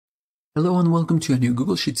Hello and welcome to a new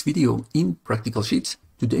Google Sheets video in Practical Sheets.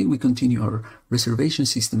 Today we continue our reservation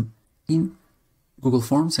system in Google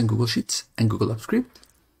Forms and Google Sheets and Google Apps Script.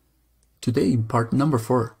 Today in part number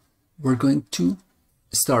 4, we're going to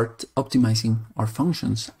start optimizing our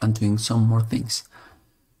functions and doing some more things.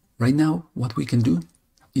 Right now, what we can do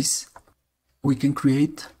is we can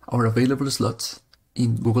create our available slots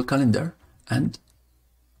in Google Calendar, and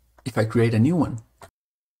if I create a new one,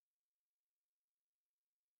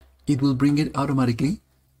 it will bring it automatically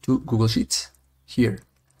to Google Sheets here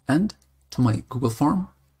and to my Google Form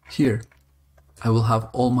here. I will have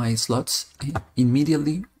all my slots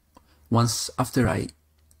immediately once after I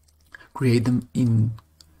create them in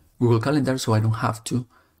Google Calendar, so I don't have to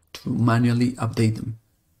manually update them.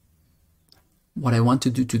 What I want to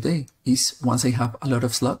do today is, once I have a lot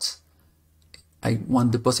of slots, I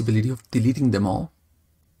want the possibility of deleting them all.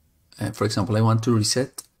 For example, I want to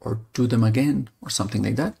reset or do them again or something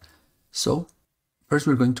like that. So first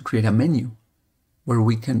we're going to create a menu where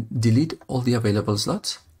we can delete all the available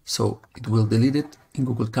slots. So it will delete it in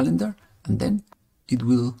Google Calendar, and then it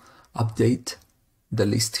will update the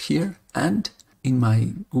list here and in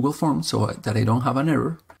my Google Form, so that I don't have an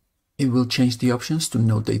error. It will change the options to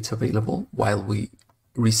no dates available while we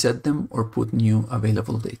reset them or put new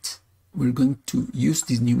available dates. We're going to use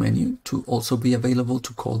this new menu to also be available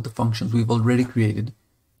to call the functions we've already created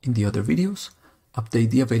in the other videos, update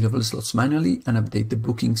the available slots manually, and update the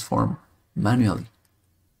bookings form manually.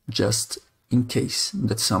 Just in case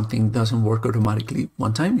that something doesn't work automatically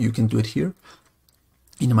one time, you can do it here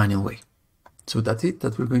in a manual way. So that's it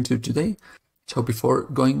that we're going to do today. So before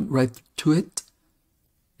going right to it,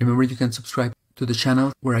 remember you can subscribe to the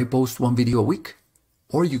channel where I post one video a week,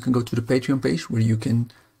 or you can go to the Patreon page where you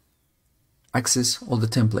can access all the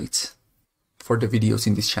templates for the videos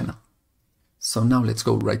in this channel. So now let's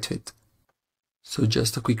go right to it. So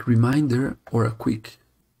just a quick reminder or a quick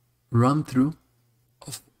run through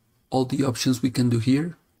of all the options we can do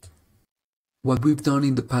here. What we've done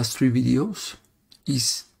in the past 3 videos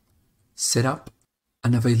is set up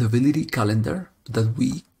an availability calendar that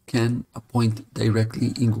we can appoint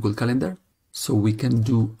directly in Google Calendar. So we can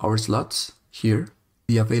do our slots here,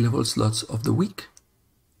 the available slots of the week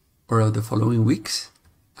or of the following weeks,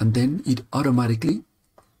 and then it automatically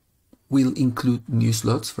will include new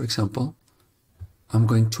slots. For example, I'm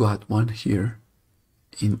going to add one here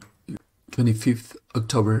in 25th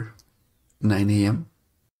October, 9 a.m.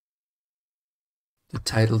 The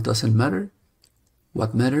title doesn't matter.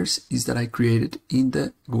 What matters is that I created in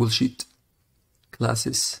the Google Sheet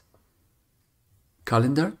classes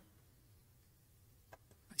calendar.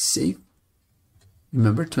 I save.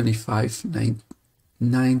 Remember, 9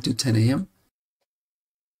 to 10 a.m.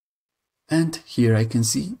 And here I can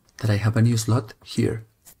see that I have a new slot here.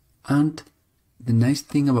 And the nice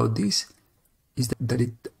thing about this is that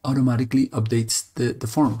it automatically updates the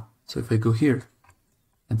form. So if I go here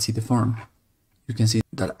and see the form, you can see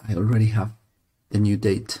that I already have the new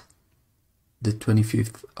date, the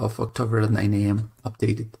 25th of October at 9 a.m.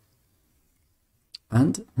 updated.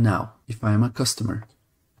 And now, if I am a customer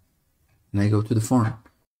and I go to the form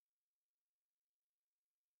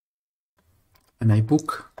and I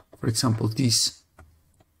book, for example, this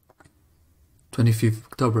 25th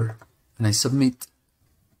October, and I submit,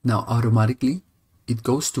 now automatically it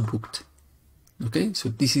goes to booked. Okay, so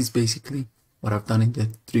this is basically what I've done in the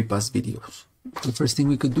 3 past videos. The first thing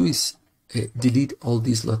we could do is delete all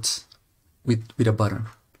these slots with a button.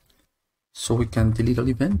 So we can delete all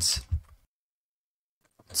events.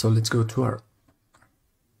 So let's go to our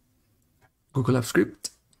Google Apps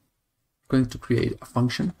Script. I'm going to create a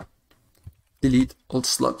function, delete all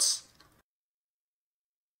slots.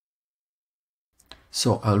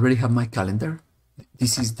 So I already have my calendar.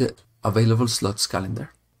 This is the available slots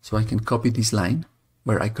calendar. So I can copy this line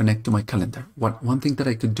where I connect to my calendar. One thing that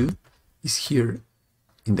I could do is here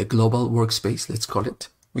in the global workspace, let's call it,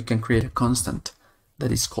 we can create a constant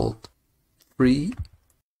that is called free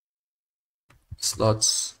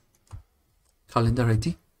slots calendar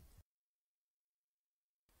ID.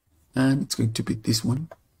 And it's going to be this one.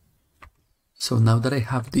 So now that I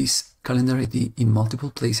have this calendar ID in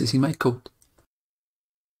multiple places in my code,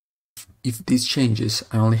 if this changes,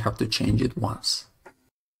 I only have to change it once.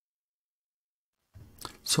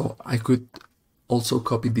 So I could also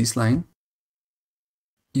copy this line,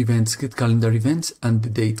 events get calendar events, and the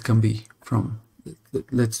date can be from,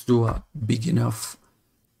 let's do a big enough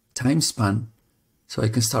time span. So I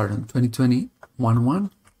can start on 2020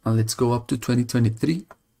 1/1, and let's go up to 2023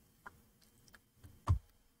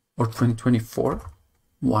 or 2024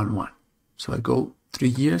 1/1. So I go 3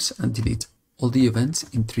 years and delete all the events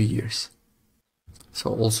in 3 years. So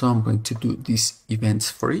also I'm going to do these events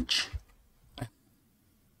for each.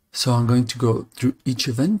 So I'm going to go through each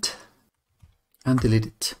event and delete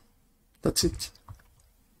it. That's it.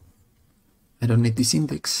 I don't need this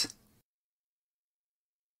index.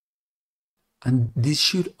 And this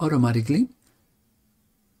should automatically,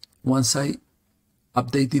 once I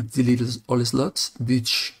update it, delete all slots, this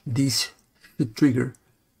should trigger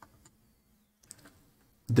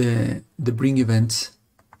the bring events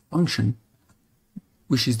function,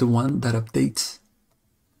 which is the one that updates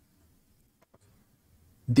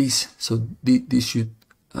this. So this should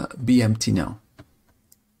be empty now,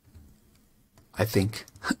 I think.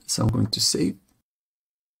 So I'm going to save.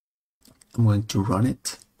 I'm going to run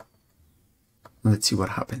it. Let's see what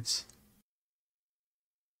happens.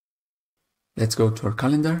 Let's go to our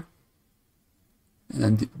calendar,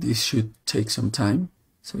 and this should take some time,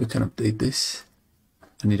 so we can update this.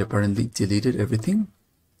 And it apparently deleted everything.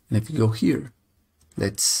 And if you go here,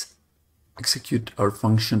 let's execute our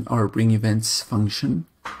function, our bring events function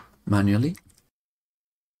manually.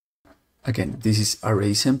 Again, this is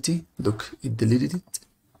array is empty. Look, it deleted it.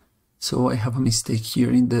 So I have a mistake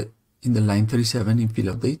here in the line 37 in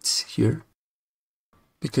field updates here,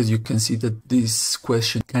 because you can see that this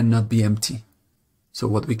question cannot be empty. So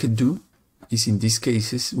what we could do is, in these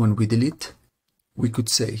cases, when we delete, we could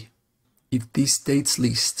say, if this dates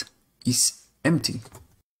list is empty,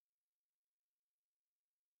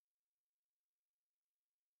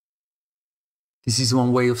 this is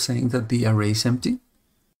one way of saying that the array is empty.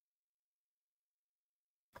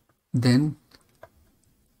 Then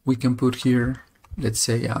we can put here, let's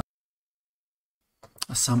say,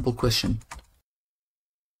 a sample question.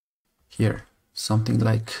 Here, something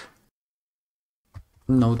like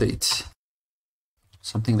no dates,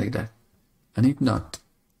 something like that. And if not,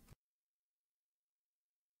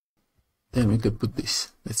 then we could put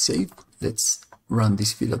this. Let's save. Let's run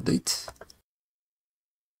this field update.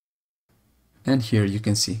 And here you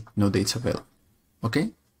can see no dates available.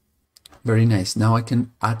 Okay, very nice. Now I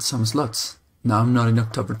can add some slots. Now I'm not in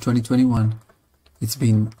October 2021. It's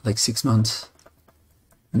been like 6 months.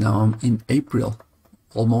 Now I'm in April,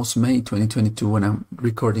 almost May 2022 when I'm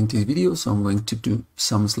recording this video. So I'm going to do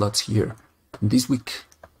some slots here this week.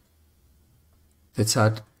 Let's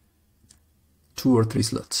add 2 or 3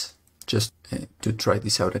 slots just to try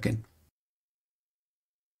this out again.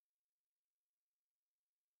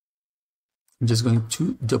 I'm just going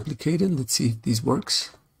to duplicate it. Let's see if this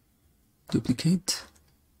works. Duplicate.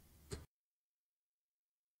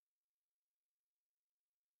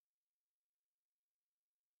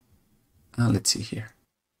 Let's see here.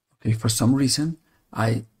 Okay, for some reason,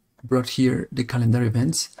 I brought here the calendar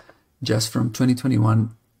events just from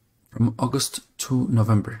 2021, from August to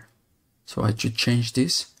November. So I should change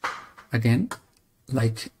this again,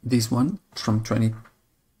 like this one from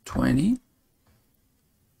 2020,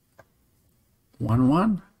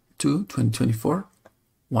 1/1 to 2024,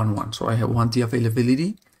 1/1. So I want the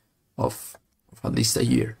availability of at least a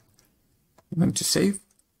year. I'm going to save.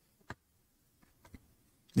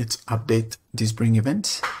 Let's update this bring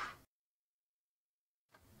events.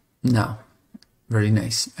 Now, very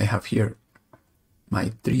nice. I have here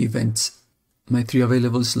my 3 events, my 3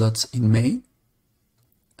 available slots in May.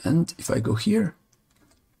 And if I go here,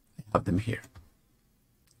 I have them here.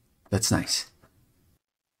 That's nice.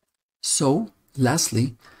 So,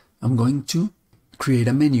 lastly, I'm going to create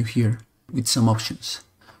a menu here with some options.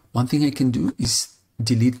 One thing I can do is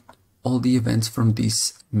delete all the events from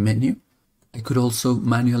this menu. I could also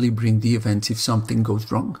manually bring the events if something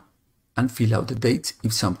goes wrong and fill out the date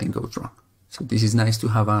if something goes wrong. So this is nice to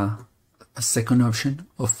have a second option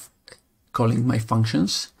of calling my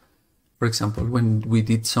functions. For example, when we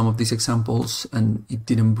did some of these examples and it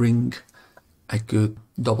didn't bring, I could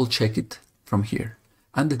double check it from here.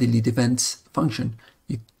 And the delete events function,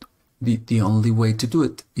 the only way to do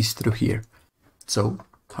it is through here. So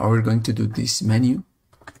how we're going to do this menu,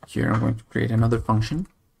 here I'm going to create another function.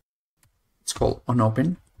 It's called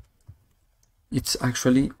onOpen. It's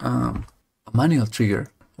actually a manual trigger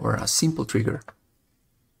or a simple trigger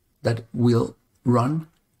that will run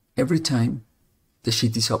every time the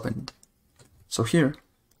sheet is opened. So here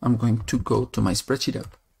I'm going to go to my spreadsheet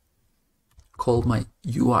app, call my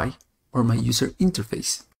UI or my user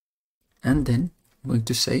interface, and then I'm going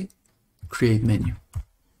to say create menu.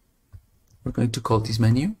 We're going to call this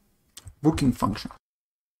menu booking function.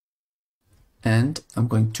 And I'm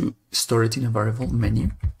going to store it in a variable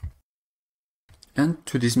menu. And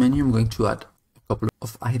to this menu, I'm going to add a couple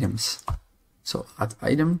of items. So add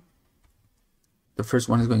item. The first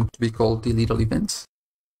one is going to be called delete all events.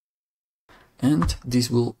 And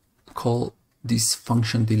this will call this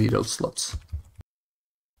function delete all slots.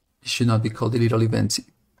 it should not be called delete all events,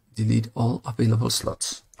 delete all available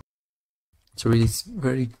slots. So it's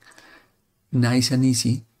very nice and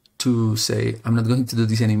easy to say, I'm not going to do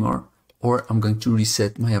this anymore, or I'm going to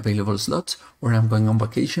reset my available slots, or I'm going on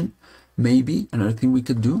vacation. Maybe another thing we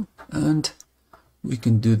could do, and we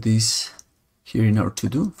can do this here in our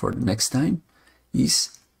to-do for the next time,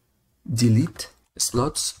 is delete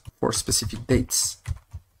slots for specific dates.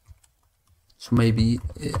 So maybe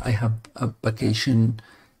I have a vacation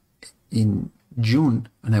in June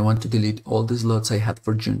and I want to delete all the slots I had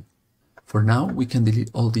for June. For now, we can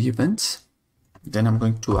delete all the events. Then I'm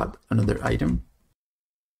going to add another item.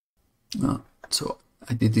 So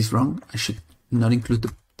I did this wrong. I should not include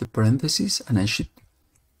the parentheses, and I should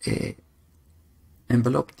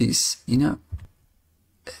envelope this in a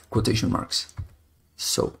quotation marks.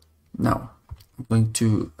 So now I'm going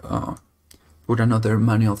to put another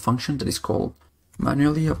manual function that is called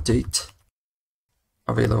manually update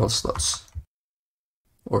available slots,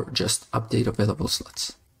 or just update available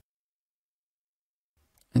slots.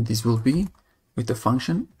 And this will be with the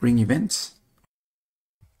function bring events,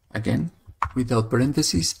 again without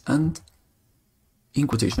parentheses and in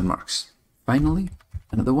quotation marks. Finally,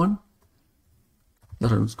 another one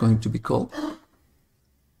that is going to be called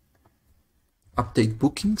update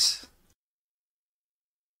bookings,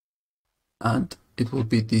 and it will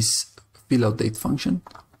be this fill out date function,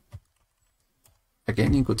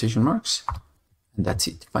 again in quotation marks, and that's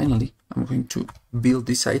it. Finally, I'm going to build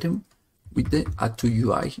this item with the add to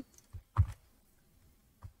UI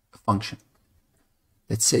function.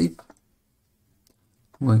 Let's save.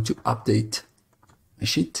 I'm going to update my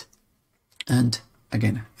sheet, and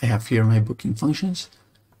again I have here my booking functions.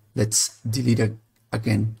 Let's delete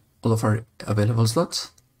again all of our available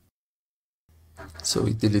slots. So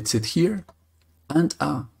it deletes it here, and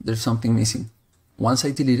there's something missing. Once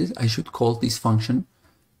I delete it, I should call this function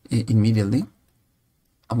immediately.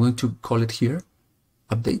 I'm going to call it here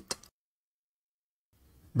update,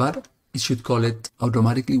 but it should call it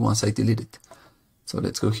automatically once I delete it. So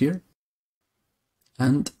let's go here,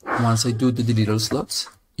 and once I do the delete all slots,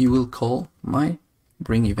 it will call my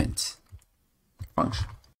bring events function.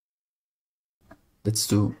 Let's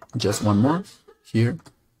do just one more here.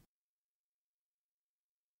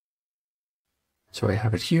 So I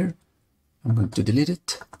have it here. I'm going to delete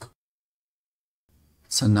it.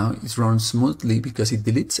 So now it runs smoothly because it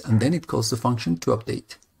deletes and then it calls the function to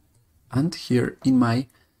update. And here in my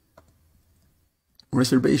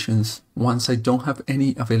reservations, once I don't have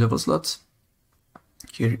any available slots,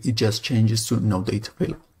 here it just changes to no date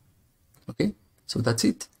available. Okay, so that's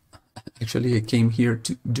it. Actually, I came here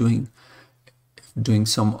to doing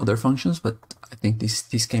some other functions, but I think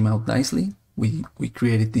this came out nicely. We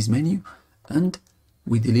created this menu and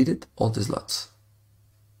we deleted all the slots.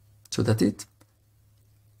 So that's it.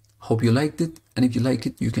 Hope you liked it, and if you like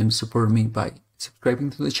it, you can support me by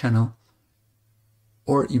subscribing to the channel,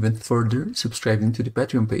 or even further subscribing to the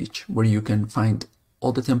Patreon page, where you can find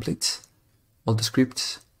all the templates, all the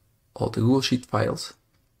scripts, all the Google Sheet files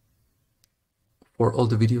for all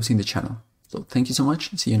the videos in the channel. So thank you so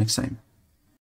much. See you next time.